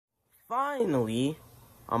Finally,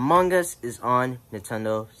 Among Us is on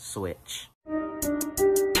Nintendo Switch. Just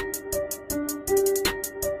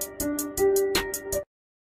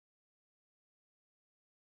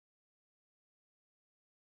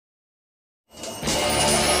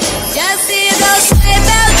see those sleigh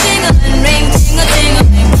bells jingling, ring, tingle,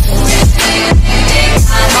 tingle, ring, ring, ring,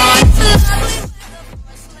 I'm on to lovely weather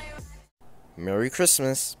for a sleigh ride. Merry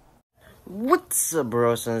Christmas. What's up,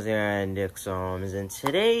 bro? Sons here and Dick's Homes, and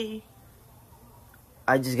today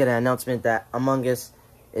I just got an announcement that Among Us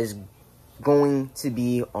is going to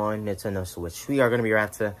be on Nintendo Switch. We are going to be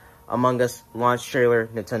right to Among Us launch trailer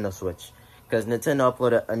Nintendo Switch, because Nintendo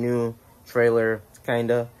uploaded a new trailer,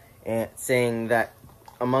 kinda, and saying that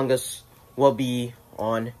Among Us will be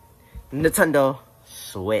on Nintendo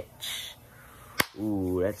Switch.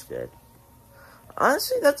 Ooh, that's good.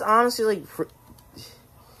 Honestly, that's like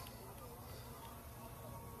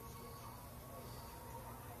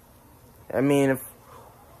I mean,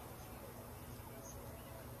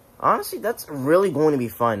 honestly, that's really going to be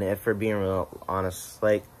fun, if we're being real honest.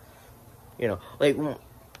 Like, you know, like,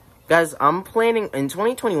 guys, I'm planning, in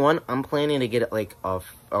 2021, I'm planning to get, like, a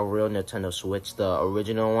real Nintendo Switch, the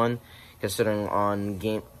original one, considering on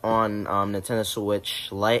Nintendo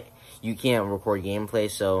Switch Lite, you can't record gameplay,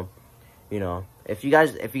 so, you know, if you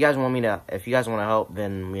guys want to help,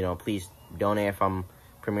 then, you know, please donate if I'm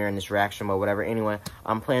premiering this reaction or whatever. Anyway,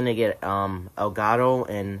 I'm planning to get Elgato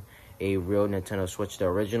and a real Nintendo Switch, the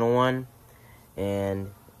original one,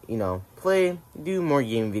 and, you know, do more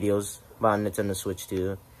game videos about Nintendo Switch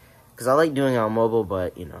too, because I like doing it on mobile,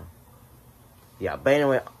 but, you know, yeah. But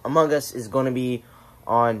anyway, Among Us is going to be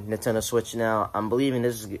on Nintendo Switch now. I'm believing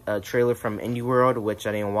this is a trailer from Indie World, which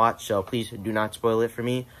I didn't watch, so please do not spoil it for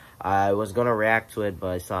me. I was going to react to it, but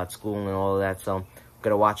I saw at school and all of that, so I'm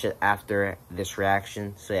going to watch it after this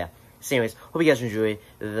reaction. So yeah, so anyways, hope you guys enjoy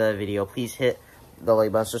the video. Please hit the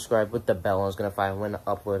like button, subscribe with the bell. I was going to find when to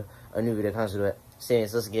upload a new video. Comes to it. So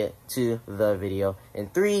anyways, let's get to the video. In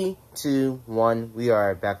 3, 2, 1, we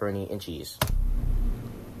are macaroni and cheese.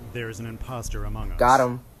 There is an imposter among us. Got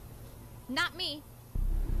him. Not me.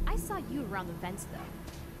 I saw you around the vents, though.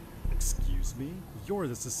 Excuse me? You're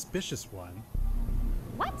the suspicious one.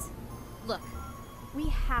 What? Look, we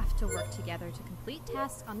have to work together to complete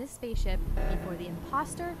tasks on this spaceship before the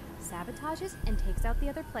imposter sabotages and takes out the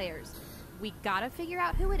other players. We gotta figure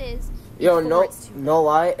out who it is. Yo, no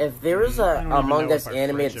lie. If there is a Among Us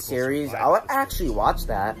animated series, I would actually watch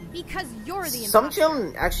that. Because you're the imposter. Some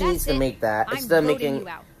channel actually needs to make that. Instead of making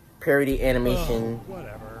parody animation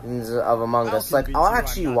of Among Us. Like, I'll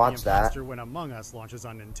actually watch that. When Among Us launches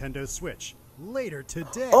on Nintendo Switch later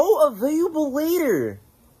today. Oh, available later.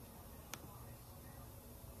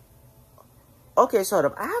 Okay, so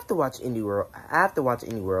I have to watch Indie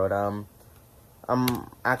World. I'm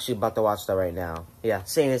actually about to watch that right now. Yeah,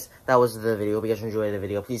 saying this, that was the video. Hope you guys enjoyed the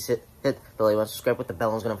video. Please hit the like button, subscribe with the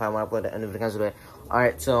bell. I'm gonna find when I upload the end of the video.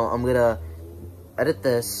 Alright, so I'm gonna edit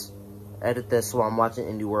this while I'm watching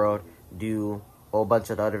Indie World, do a whole bunch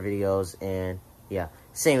of the other videos, and yeah.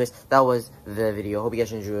 So anyways, that was the video. Hope you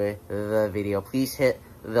guys enjoyed the video. Please hit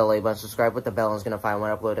the like button, subscribe with the bell. I'm gonna find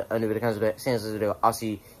when I upload a new video. Saying this video, I'll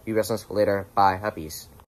see you guys later. Bye. Peace.